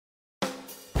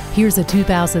Here's a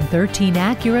 2013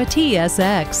 Acura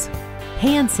TSX.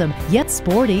 Handsome yet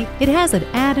sporty, it has an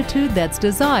attitude that's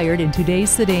desired in today's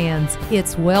sedans.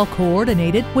 It's well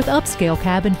coordinated with upscale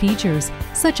cabin features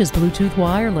such as Bluetooth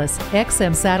wireless,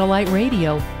 XM satellite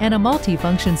radio, and a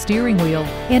multi-function steering wheel.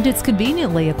 And it's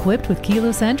conveniently equipped with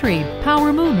keyless entry,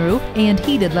 power moonroof, and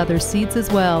heated leather seats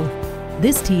as well.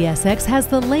 This TSX has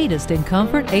the latest in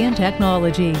comfort and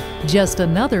technology. Just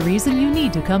another reason you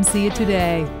need to come see it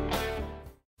today.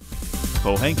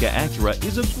 Pohanka Acura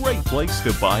is a great place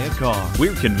to buy a car.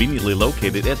 We're conveniently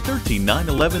located at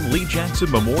 13911 Lee Jackson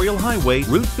Memorial Highway,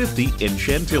 Route 50 in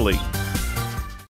Chantilly.